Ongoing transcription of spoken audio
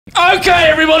Okay,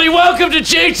 everybody, welcome to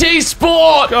GT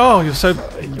Sport! Oh, you're so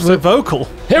vocal.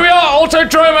 Here we are,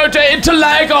 Autodromo Day into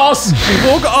Lagos!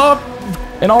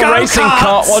 In our racing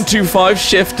kart 125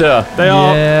 shifter. They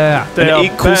are an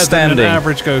equal standing. Than an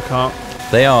average go-kart.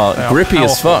 They are grippy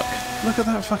as fuck. Look at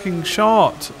that fucking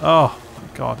shot. Oh, my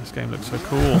God, this game looks so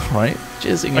cool. Right?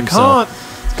 Jizzing himself. I can't.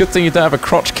 It's a good thing you don't have a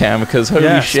crotch cam because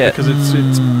holy shit. Because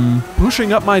it's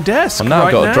pushing up my desk. Well, now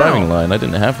I've got a driving line. I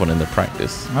didn't have one in the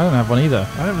practice. I don't have one either.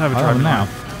 I don't have a driving line.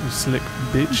 You slick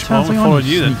bitch. Well, I'm following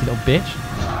you then. Sneaky little bitch.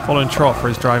 Following Trot for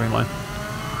his driving line.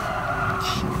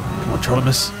 Come on,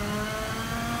 Trollimus.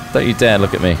 Don't you dare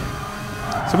look at me.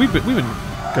 So we've been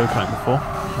go-karting before.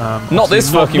 Not this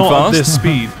fucking fast. Not at this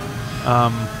speed.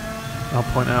 I'll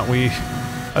point out I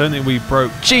don't think we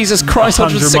broke. Jesus Christ,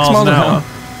 106 miles an hour.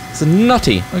 It's a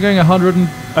nutty. We're going 100 and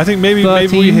I think maybe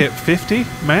we hit 50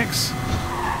 max.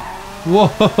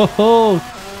 Whoa!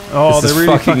 Oh, they're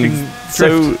really fucking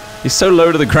so. You're so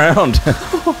low to the ground.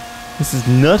 This is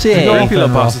nutty. Where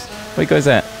goes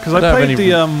that? Because I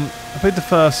played the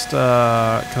first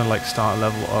kind of like starter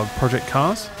level of Project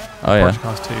Cars. Oh yeah. Project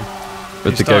Cars 2.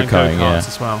 With the go-karting, yeah.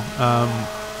 As well.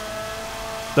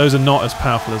 Those are not as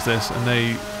powerful as this, and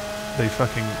they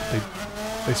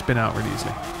spin out really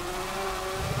easily.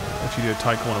 If you do a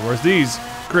tight corner, whereas these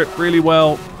grip really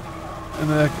well, and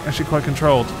they're actually quite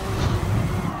controlled.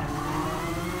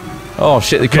 Oh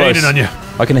shit, they're close. On you.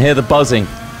 I can hear the buzzing.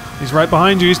 He's right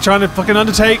behind you. He's trying to fucking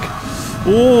undertake.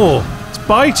 Oh, it's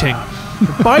biting.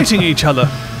 They're biting each other.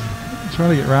 I'm trying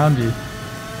to get round you.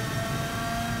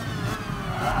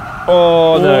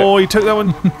 Oh no! Oh, he took that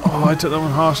one. Oh, I took that one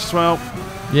harsh as well.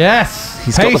 Yes.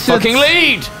 He's got the fucking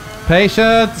lead.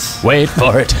 Patience. Wait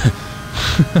for it.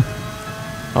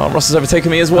 Oh, Ross has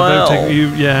overtaken me as well.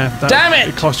 Damn it!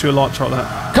 It cost you a lot, Trot.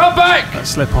 That. Come back! That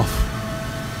slip off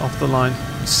the line.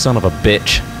 Son of a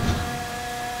bitch.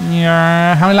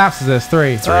 Yeah. How many laps is this?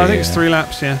 3. I think it's 3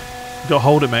 laps. Yeah. You got to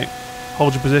hold it, mate.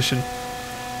 Hold your position.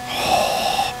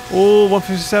 Oh,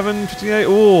 157, 58.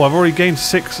 Oh, I've already gained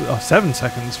 7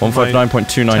 seconds.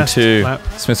 159.292.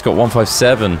 Smith's got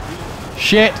 157.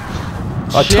 Shit.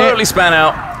 I totally span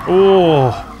out.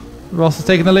 Oh. Ross has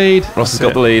taken the lead. Ross has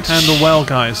got the lead. Handle well,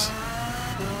 guys.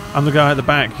 I'm the guy at the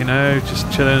back, you know, just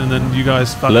chilling, and then you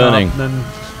guys fuck up. And then I'm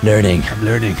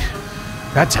learning.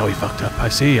 That's how he fucked up. I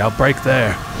see. I'll break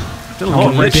there.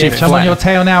 Bitch, I'm on your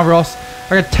tail now, Ross.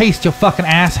 I'm gonna taste your fucking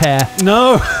ass hair.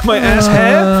 No, my ass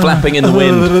hair flapping in the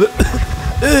wind.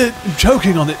 I'm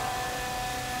choking on it.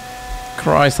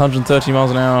 Christ, 130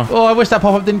 miles an hour. Oh, I wish that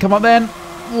pop-up didn't come up then.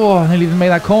 Oh, I nearly even made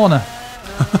that corner.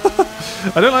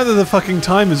 I don't like that the fucking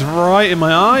time is right in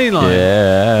my eye line.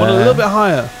 Yeah. I want a little bit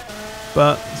higher,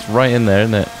 but it's right in there,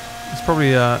 isn't it? It's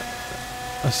probably a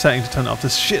setting to turn it off.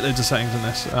 There's shitloads of settings in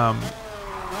this.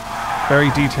 Very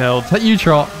detailed. Is that you,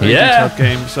 Trot? Very detailed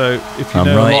game. So if you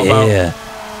know a lot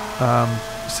about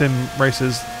sim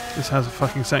races, this has a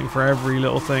fucking setting for every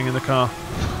little thing in the car.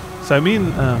 So me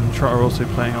and Trot are also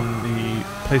playing on the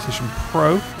PlayStation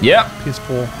Pro. Yeah.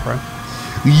 PS4 Pro.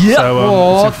 Yeah.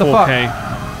 So it's in 4K. Fuck?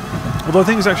 Although I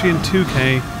think it's actually in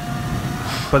 2K,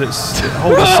 but it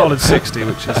holds a solid 60,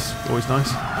 which is always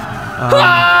nice.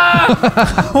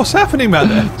 What's happening back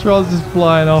there? Trot's just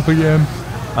flying off again.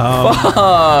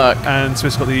 Fuck! And so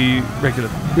it's got the regular.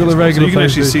 So you can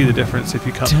actually see the difference if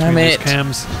you cut between those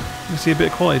cams. You can see a bit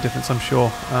of quality difference, I'm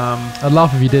sure. I'd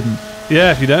laugh if you didn't.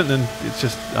 Yeah, if you don't, then it's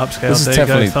just upscale. This is there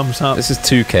you go, thumbs up. This is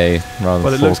 2K rather than 4K.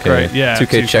 But it looks great. Yeah,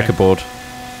 2K checkerboard.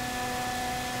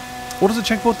 What does the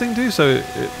checkerboard thing do? So it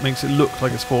makes it look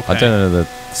like it's 4K. I don't know the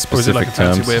specific or is it like a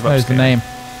fancy terms. way of Knows the name.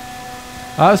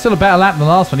 It was still a better lap than the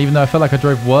last one, even though I felt like I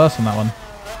drove worse on that one.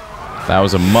 That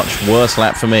was a much worse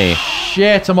lap for me.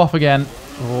 Shit, I'm off again.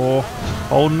 Oh,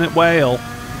 holding it whale.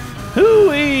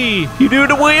 Hooey! You doing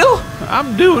the wheel?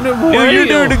 I'm doing it whale. You're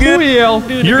doing it good. Wheel.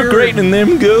 You're great in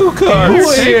them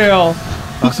go-karts. Wheel.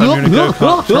 Last time you were in a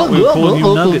go-kart, Trot, we were calling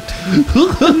you Nugget.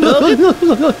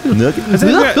 Nugget? Has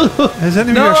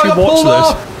anyone actually watched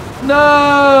those?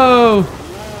 No!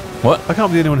 What? I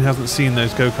can't believe anyone hasn't seen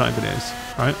those go-karting videos,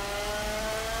 right?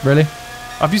 Really?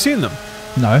 Have you seen them?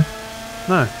 No.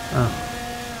 No. Oh.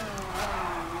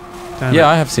 Damn Yeah,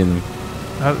 it. I have seen them.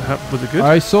 Was it good?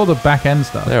 I saw the back end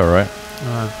stuff. They're alright.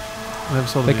 I never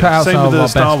saw them. They cut out Same some with of the our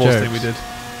Star best Wars jokes. thing we did.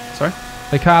 Sorry?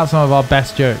 They cut out some of our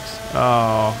best jokes.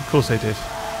 Oh, of course they did.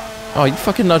 Oh, you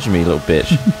fucking nudging me, little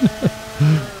bitch.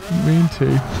 Mean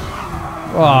to.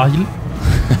 Oh, you...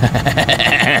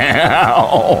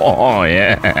 Oh,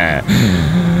 yeah.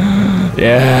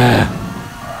 Yeah.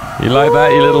 You like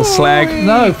that, you little slag?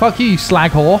 No, fuck you,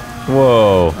 slag whore.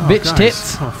 Whoa. Bitch guys.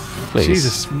 tits. Oh, Please.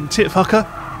 Jesus, tit fucker.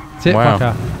 Tit Wow.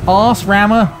 fucker. Arse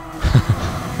rammer.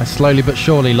 I slowly but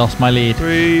surely lost my lead.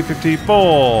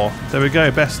 3:54. There we go.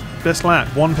 Best lap.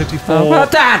 1:54. Oh, well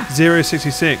done.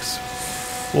 0:66.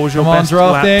 What was your Come on, best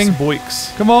drafting. laps,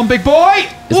 boys? Come on, big boy!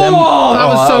 Whoa, that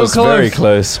was so that was close. very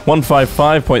close.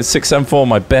 155.674,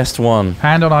 my best one.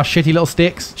 Hand on our shitty little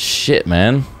sticks. Shit,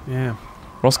 man. Yeah.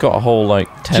 Ross got a whole, like,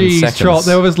 10 Jeez, seconds. Trot,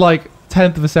 there was like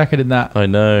 1/10 of a second in that. I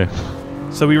know.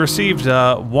 So we received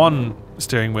one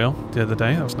steering wheel the other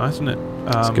day. That was nice, wasn't it?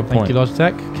 That's a good Thank point. you,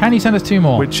 Logitech. Can you send us 2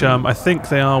 more? Which I think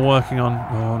they are working on.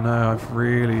 Oh no, I've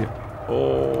really.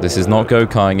 Oh. This is not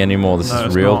go-karting anymore. This No, is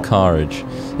it's real not. carriage.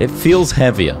 It feels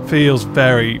heavier. Feels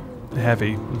very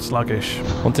heavy and sluggish.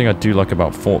 One thing I do like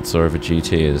about Forza over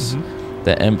GT is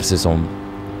their emphasis on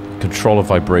control of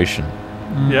vibration.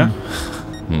 Yeah.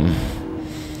 Mm.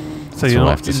 So That's you're all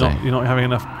I not, have to say. you're not having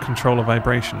enough control of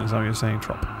vibration, is that what you're saying,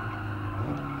 Trop?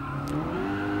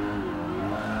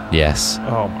 Yes.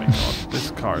 Oh my god,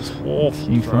 this car is awful.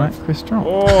 You for that, Chris Trot?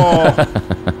 Oh!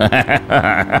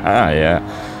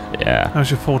 Yeah. How's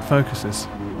your Ford Focuses?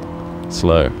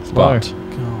 Slow. Slow. But,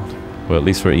 God. well, at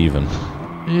least we're even.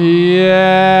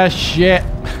 Yeah, shit.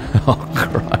 Oh,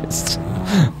 Christ.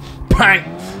 Bang!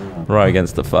 Right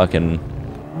against the fucking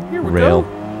Here we rail. go.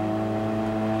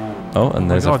 Oh,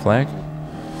 and there's a God. flag.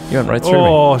 You went right through me.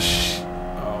 Oh, oh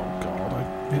god,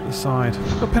 I hit the side.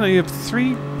 Got a penalty of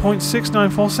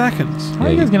 3.694 seconds. How are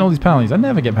you guys getting all these penalties? I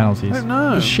never get penalties. I don't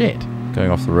know. It's shit. Going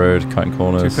off the road, cutting To be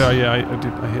corners. fair, yeah, I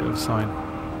hit the sign.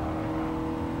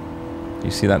 You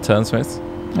see that turn, Smith?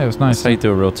 Yeah, it was That's nice. how you do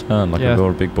a real turn, like Yeah. a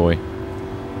real big boy. Do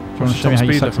you want to show me how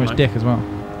you suck so much dick as well?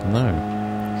 No.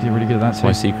 Because you're really good at that That's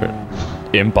my too. secret.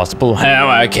 Impossible how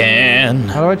I can.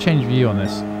 How do I change view on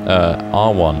this?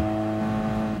 R1.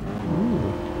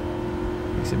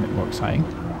 Makes it a bit more exciting.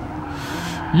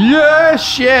 Yeah,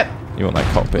 shit! You want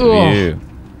that cockpit Ugh. view.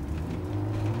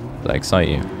 Does that excite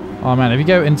you? Oh man, if you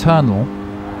go internal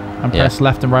and Yeah. press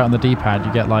left and right on the D-pad,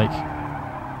 you get like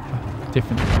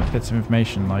different bits of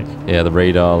information. Like Yeah, the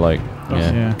radar, like, Oh,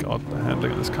 yeah. yeah. God, the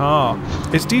handling of this car.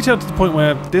 It's detailed to the point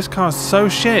where this car's so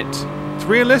shit. It's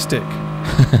realistic.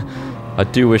 I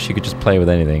do wish you could just play with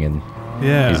anything in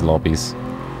Yeah. these lobbies.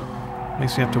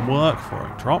 Makes you have to work for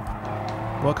it. Drop.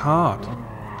 Work hard.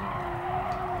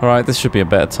 Alright, this should be a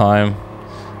better time.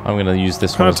 I'm going to use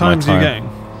this What one kind of as my times are you time.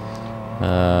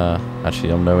 getting?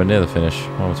 Actually, I'm nowhere near the finish.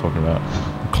 What am I talking about?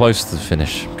 I'm close to the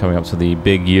finish. Coming up to the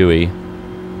big Yui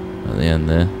at the end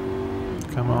there.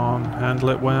 Come on, handle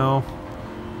it well.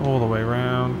 All the way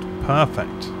round.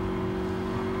 Perfect.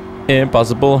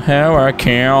 Impossible how I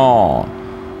can.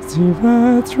 See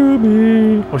right through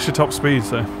me. What's your top speeds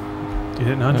though? You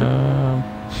hitting 100?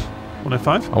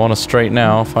 105? I'm on a straight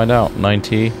now. I'll find out.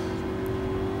 90.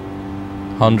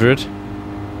 100.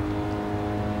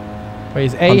 wait,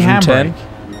 is A 110?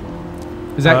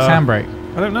 handbrake? Is X handbrake?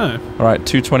 I don't know. Alright,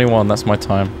 221. That's my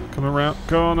time. Come around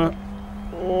corner.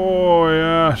 Oh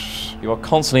yes. You are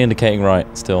constantly indicating right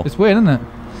still. It's weird, isn't it?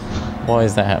 Why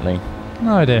is that happening?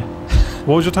 No idea.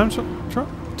 What was your time, Trot?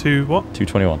 2 what?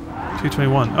 221.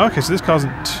 221. Okay, so this car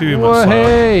isn't too Whoa, much slower.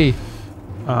 hey!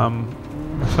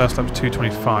 My first lap was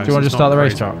 225. Do you want to just start the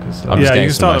race, Trot? I'm Yeah, just you getting can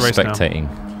some start nice the race now.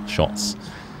 spectating shots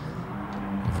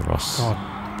of Ross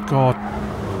God.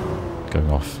 going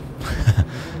off.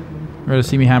 You ready to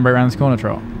see me handbrake around this corner,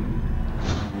 Trot?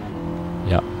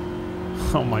 Yeah.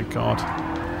 Oh my god.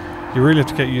 You really have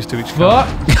to get used to each car.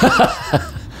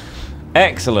 What?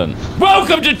 Excellent.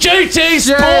 Welcome to GT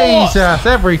Sport! Jesus,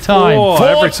 every time. Oh, Ford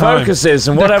every time. Focuses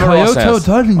and whatever else. I was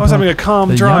having a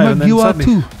calm drive and then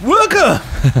suddenly... Worker!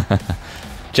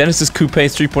 Genesis Coupe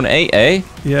 3.8, eh?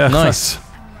 Yeah. Nice.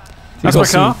 That's You've my got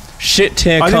car. some shit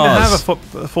tier I cars. didn't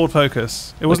have a Ford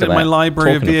Focus. It wasn't Look in at my that.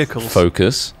 library Talking of vehicles.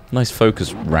 Focus. Nice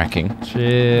focus racking.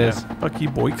 Cheers. Yeah. Fuck you,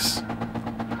 boys.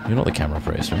 You're not the camera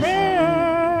operator.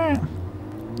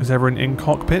 Is everyone in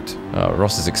cockpit?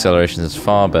 Ross's acceleration is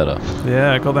far better.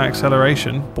 Yeah, I got that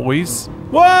acceleration, boys.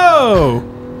 Whoa!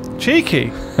 Cheeky.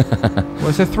 Well,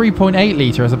 it's a 3.8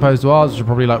 litre as opposed to ours, which are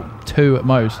probably like 2 at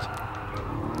most.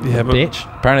 Yeah, but Bitch.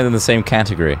 Apparently they're in the same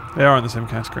category. they are in the same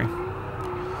category.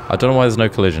 I don't know why there's no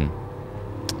collision.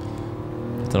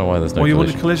 I don't know why there's no What you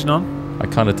collision. wanted collision on? I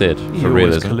kind of did, You for always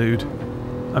realism.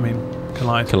 collude. I mean,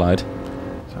 collide. Collide.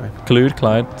 Sorry. Collude,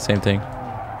 collide, same thing.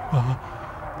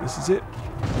 This is it.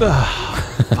 Ugh,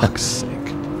 fuck's sake.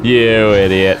 You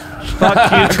idiot. Fuck you,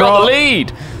 Got the Trot.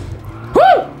 lead!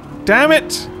 Woo! Damn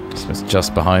it! Smith's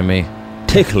just behind me,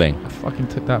 tickling I fucking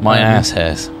took that. my back. ass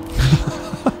hairs.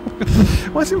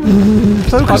 Why is it I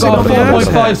focusing got on a the ass?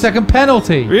 4.5 second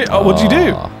penalty. Oh, what'd you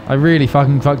do? Aw. I really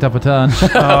fucking fucked up a turn.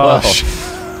 Oh,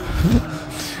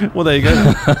 well, there you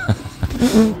go.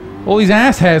 All these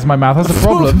ass hairs in my mouth. That's the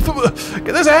problem.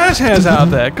 Get those ass hairs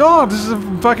out there. God, this is a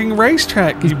fucking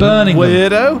racetrack. He's burning weirdo.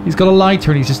 Them. He's got a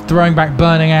lighter and he's just throwing back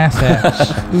burning ass hair.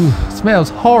 Ooh, smells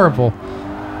horrible.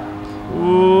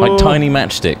 Ooh. Like tiny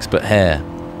matchsticks, but hair.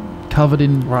 Covered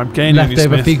in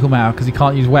leftover fecal matter because he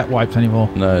can't use wet wipes anymore.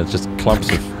 No, it's just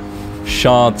clumps of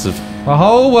shards of... The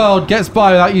whole world gets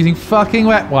by without using fucking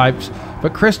wet wipes,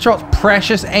 but Chris Trott's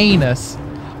precious anus...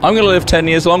 I'm going to live 10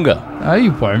 years longer. No,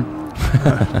 you won't.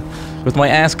 With my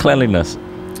ass cleanliness.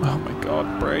 Oh my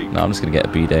god, break. No, I'm just going to get a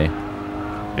bidet.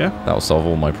 Yeah? That'll solve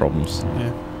all my problems.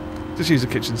 Yeah. Just use a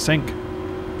kitchen sink.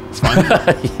 It's fine.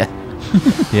 Yeah.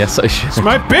 Yes, I should. It's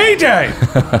my bidet!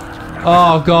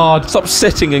 Oh god. Stop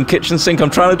sitting in kitchen sink, I'm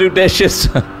trying to do dishes.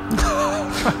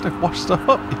 Trying to wash stuff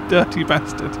up, you dirty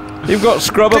bastard. You've got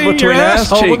scrubber Clean between your ass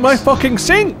asshole cheeks. with my fucking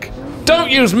sink!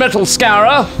 Don't use metal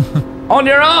scourer on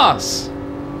your ass.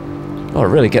 Oh, it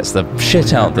really gets the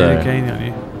shit out there. Really gain on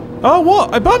you. Oh,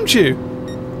 what? I bumped you!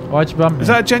 Why'd you bump me? Is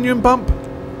that a genuine bump?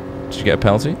 Did you get a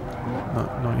penalty?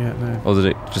 Not yet, no. Or did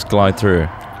it just glide through?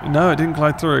 No, it didn't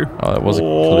glide through. Oh, it was a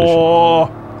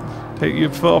collision. Take your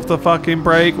foot off the fucking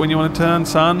brake when you want to turn,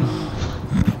 son.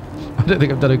 I don't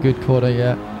think I've done a good corner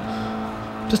yet.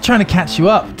 Just trying to catch you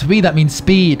up. To me, that means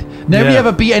speed. Nobody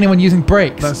ever beat anyone using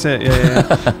brakes. That's it, yeah.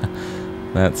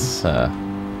 That's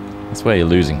where you're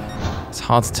losing. It's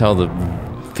hard to tell the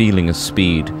feeling of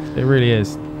speed. It really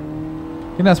is.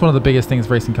 I think that's one of the biggest things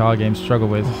racing car games struggle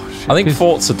with. Oh, I think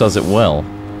Forza does it well,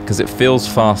 because it feels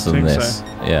faster than this. So.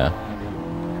 Yeah.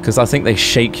 Because I think they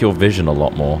shake your vision a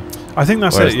lot more. I think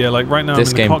that's it, yeah. Like right now, this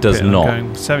I'm in the game cockpit does and not. I'm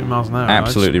going 70 miles an hour.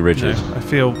 Absolutely rigid. You know, I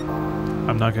feel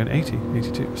I'm now going 80,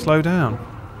 82. Slow down.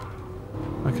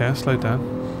 Okay, I slowed down.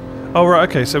 Oh right,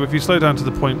 okay. So if you slow down to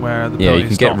the point where the you can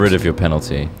get stops, rid of your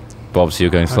penalty, but obviously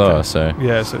you're going slower. So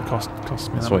yeah, so it costs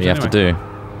me. that's what you have to do.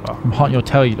 I'm hot in your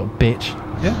tail, you little bitch.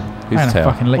 Yeah. Who's I'm gonna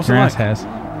fucking lick What's your it ass like? hairs.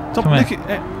 Stop Come licking.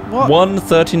 What?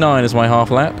 1:39 is my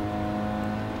half lap.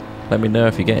 Let me know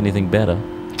if you get anything better.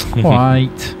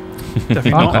 Quite.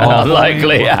 Definitely not.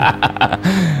 Unlikely.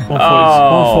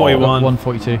 141.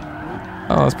 142.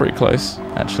 Oh, that's pretty close,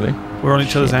 actually. We're on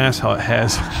each other's ass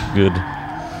hairs. Good.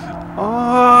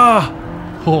 Ah!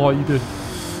 Oh, you did.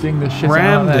 Ding the shit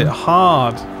Rammed out it of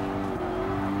hard.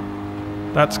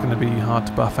 That's going to be hard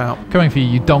to buff out. Coming for you,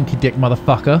 you donkey dick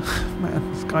motherfucker.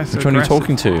 Man, this guy's so Which one are you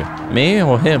talking to? Me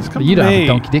or him? You don't have a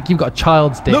donkey dick, you've got a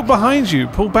child's dick. Look behind you.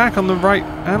 Pull back on the right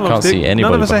analog Can't stick. see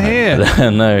anybody. None of us are here.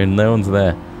 No, no one's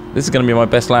there. This is going to be my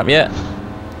best lap yet.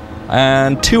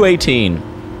 And 2:18.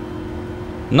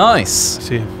 Nice. I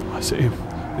see him. I see him.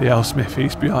 The L Smith,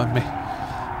 he's behind me.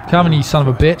 Come on, you son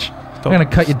of a bitch. Stop. I'm going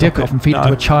to cut your dick off and feed it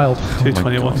to a child.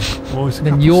 221.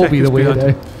 Then you'll be the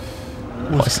weirdo.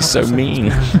 Why is he so mean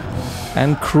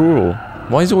and cruel?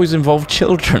 Why does he always involve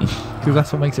children? Because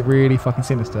that's what makes it really fucking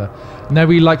sinister.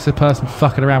 Nobody likes a person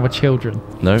fucking around with children.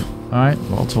 No. Alright?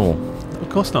 Not at all. Of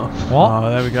course not. What? Oh,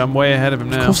 there we go. I'm way ahead of him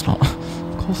now. Of course not.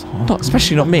 Of course not. Not,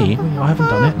 especially not me. I haven't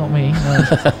done it, not me.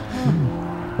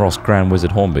 No. Ross Grand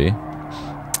Wizard Hornby.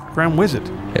 Grand Wizard.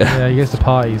 Yeah, he goes to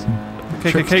parties and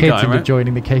tricks KKK kids guy, into right?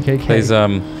 joining the KKK. Plays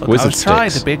Look, wizard I was trying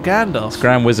sticks. to be Gandalf.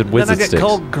 Grand Wizard Then wizard I get sticks.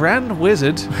 called Grand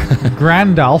Wizard.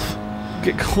 Grandalf.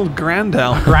 Get called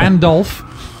Grandalf. Randolph.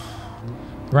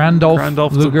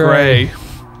 Randolph the Grey.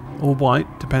 Or white,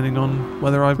 depending on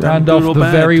whether I've done Randolph good or the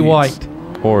bad Very deeds. White.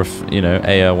 Or if, you know,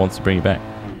 AR wants to bring you back.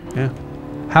 Yeah.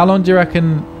 How long do you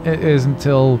reckon it is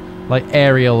until like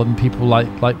Ariel and people like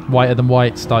Whiter Than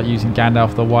White start using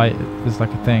Gandalf the White as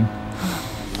like a thing?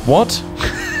 What?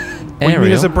 What do you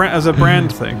mean as a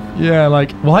brand thing? Yeah,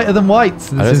 like Whiter Than White.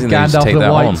 This I don't is think they just Gandalf take the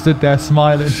that White on. stood there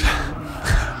smiling.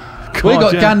 God, We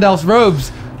got yeah. Gandalf's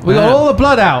robes. We got Man. all the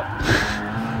blood out.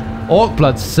 Orc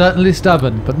blood's certainly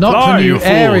stubborn, but not Fly, for you new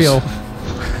fools. Ariel.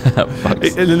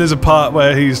 And then there's a part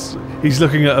where he's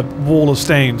looking at a wall of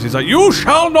stains. He's like, "You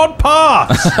shall not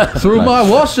pass." Through my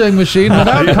washing machine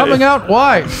without coming out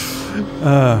white.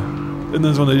 And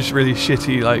there's one of those really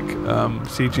shitty like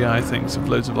CGI things of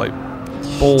loads of like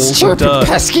balls of dirt.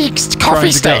 pesky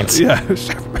trying to get- Yeah.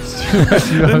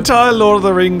 The entire Lord of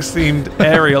the Rings themed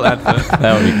Ariel advert.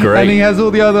 That would be And he great. has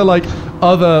all the other like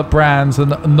other brands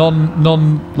and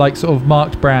non like sort of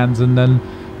marked brands, and then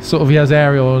sort of he has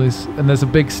Ariel and there's a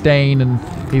big stain, and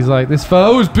he's like, "This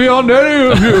foe is beyond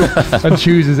any of you," and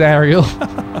chooses Ariel.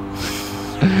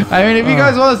 I mean, if you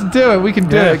guys want us to do it, we can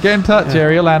do Yeah. it. Get in touch,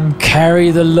 Ariel, and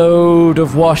Carry the load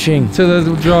of washing. to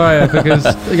the dryer because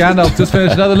Gandalf just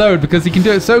finished another load because he can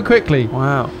do it so quickly.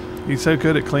 Wow. He's so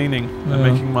good at cleaning and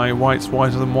Yeah. making my whites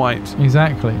whiter than white.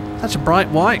 Exactly. Such a bright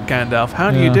white, Gandalf.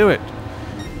 How do you Yeah. do it?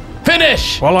 Come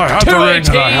finish. Well, I had the ring and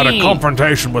I had a 218.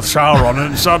 confrontation with Sauron,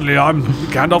 and suddenly I'm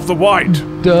Gandalf the White.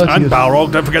 Dirty And as-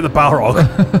 Balrog, don't forget the Balrog.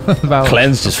 Balrog.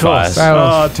 Cleansed his fires.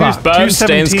 Balrog's two- fucked. Burn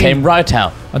stains 217. came right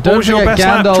out. And don't was your forget best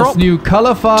lap Gandalf's drop? new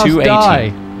colour fast 280.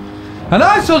 die. And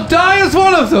I shall die as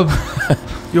one of them.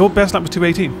 Your best lap was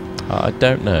 218. I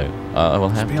don't know. I will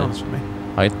have Be to. honest with me.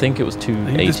 I think it was And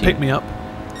you just 280. picked me up.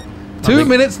 2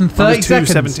 minutes and 30 was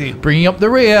seconds. 2:17. Bringing up the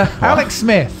rear, Alex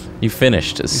Smith. You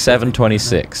finished at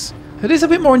 7:26. It is a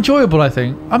bit more enjoyable, I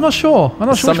think. I'm not sure. I'm not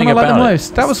There's sure which one something I like the about it.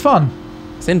 most. That was fun.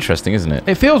 It's interesting, isn't it?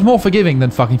 It feels more forgiving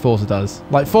than fucking Forza does.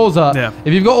 Like Forza, Yeah.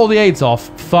 if you've got all the aids off,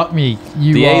 fuck me.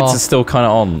 The aids are still kind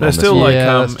of on. There's this still one. like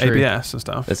Yeah, that's true. ABS and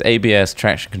stuff. There's ABS,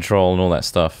 traction control, and all that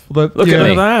stuff. But, Look yeah. at Look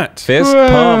me. at that. Fist Whoa.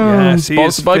 pump. Yes, he is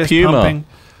Sponsored by fist Puma. pumping.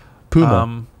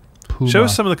 Puma. Show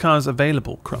us some of the cars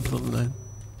available. Corrupt little name.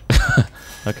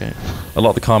 Okay. A lot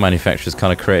of the car manufacturers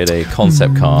kind of created a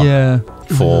concept car Yeah.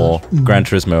 for Gran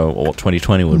Turismo or what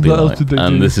 2020 would be What else like. did they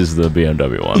And do? this is the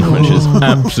BMW one, which is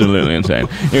absolutely insane.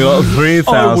 You got a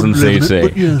 3000 live in it, cc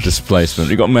but yes. displacement.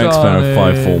 You got max power of Stunning.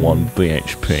 541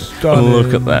 bhp. Stunning.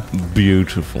 Look at that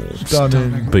beautiful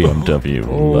Stunning. BMW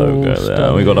Oh, logo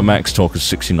there. We got a stunning. max torque of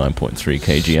 69.3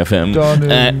 kgfm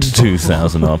Stunning. at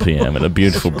 2000 rpm and a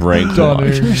beautiful brake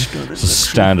Stunning. light. It's a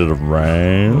standard of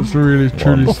range. It's really,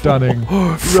 truly Wonderful. stunning.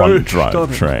 Front drive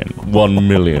Stunning. train. $1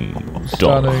 million.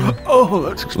 Stunning. Oh,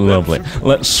 that's expensive. Lovely.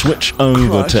 Let's switch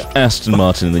over Christ. to Aston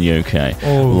Martin in the UK.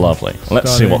 Oh, Lovely. Let's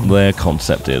see what stunning. their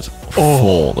concept is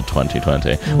for the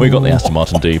 2020. We got the Aston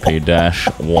Martin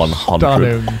DP-100.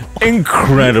 Stunning.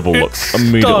 Incredible look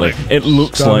immediately. stunning. It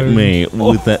looks Stunning. like me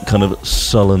with that kind of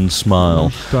sullen smile.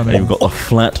 Stunning. And you've got the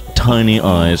flat, tiny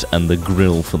eyes and the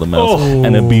grill for the mouth, Oh.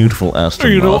 and a beautiful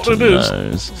Aston You know what Martin it is?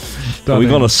 nose. Stunning. We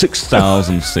got a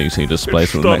 6,000 cc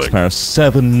displacement with max stunning. power of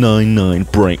 799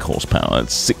 brake horsepower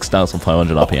at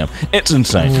 6,500 RPM. It's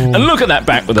insane. Ooh. And look at that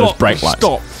back with those brake lights.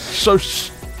 Stop. So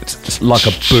It's just like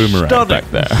a boomerang Stunning. back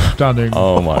there. Stunning.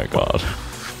 Oh my god.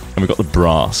 And we've got the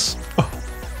brass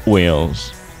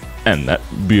wheels and that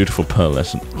beautiful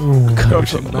pearlescent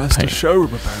coating on the nice to paint.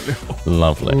 showroom apparently.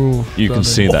 Lovely. Ooh, You can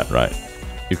see stunning. that, right?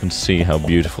 You can see how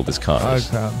beautiful this car I is.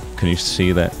 can. Can you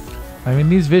see that? I mean,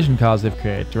 these vision cars they've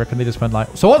created, do you reckon they just went like,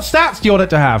 so what stats do you want it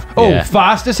to have? Oh, Yeah.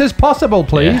 fastest as possible,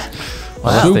 please. Yeah.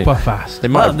 Wow, Super fast. They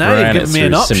might have now you've ran it given me through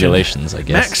an option. simulations, I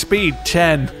guess. Max speed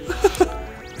 10.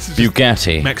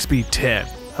 Bugatti. Max speed 10.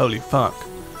 Holy fuck.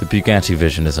 The Bugatti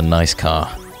Vision is a nice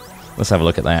car. Let's have a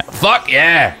look at that. Fuck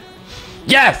yeah!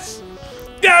 Yes!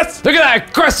 Yes! Look at that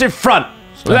aggressive front!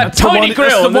 With that That's the tiny one- that's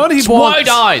grille the and one the he wide wants.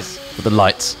 eyes! With the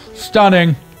lights.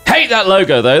 Stunning. Hate that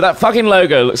logo though. That fucking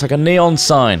logo looks like a neon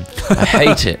sign. I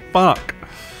hate it. Fuck.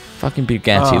 Fucking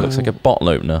Bugatti Oh. looks like a bottle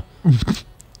opener.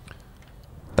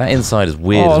 That inside is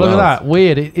weird Oh, as look well. at that.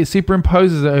 Weird. It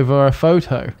superimposes it over a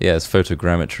photo. Yeah, it's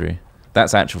photogrammetry.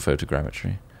 That's actual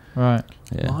photogrammetry. Right.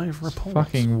 Yeah. Live report.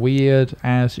 Fucking weird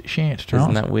as shit.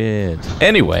 Isn't that weird?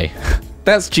 Anyway,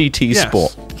 that's GT Yes.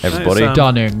 Sport, everybody. That is,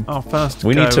 Stunning. Our first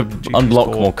We go need to of GT unlock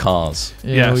Sport. more cars.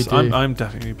 Yeah, we Yes, do. I'm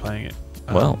definitely playing it.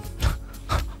 Well.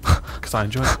 Because I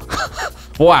enjoy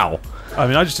it. Wow. I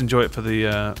mean, I just enjoy it for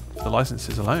the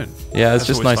licenses alone. Yeah, it's That's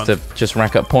just always nice fun. to just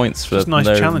rack up points for Just nice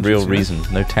no challenges, real you know? reason,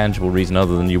 no tangible reason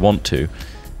other than you want to,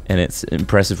 and it's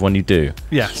impressive when you do.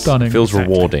 Yes. Stunning. It feels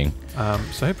Exactly. rewarding.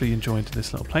 So hopefully you enjoyed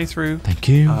this little playthrough. Thank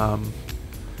you.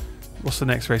 What's the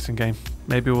next racing game?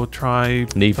 Maybe we'll try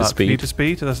Need for Speed. Need for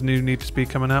Speed. There's a new Need for Speed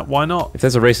coming out. Why not? If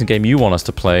there's a racing game you want us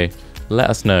to play, let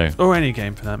us know. Or any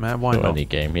game for that matter. Why Or not? any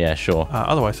game, yeah, sure.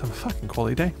 Otherwise, have a fucking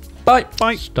quality day. Bye.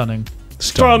 Bye. Stunning.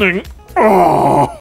 Stunning. Oh.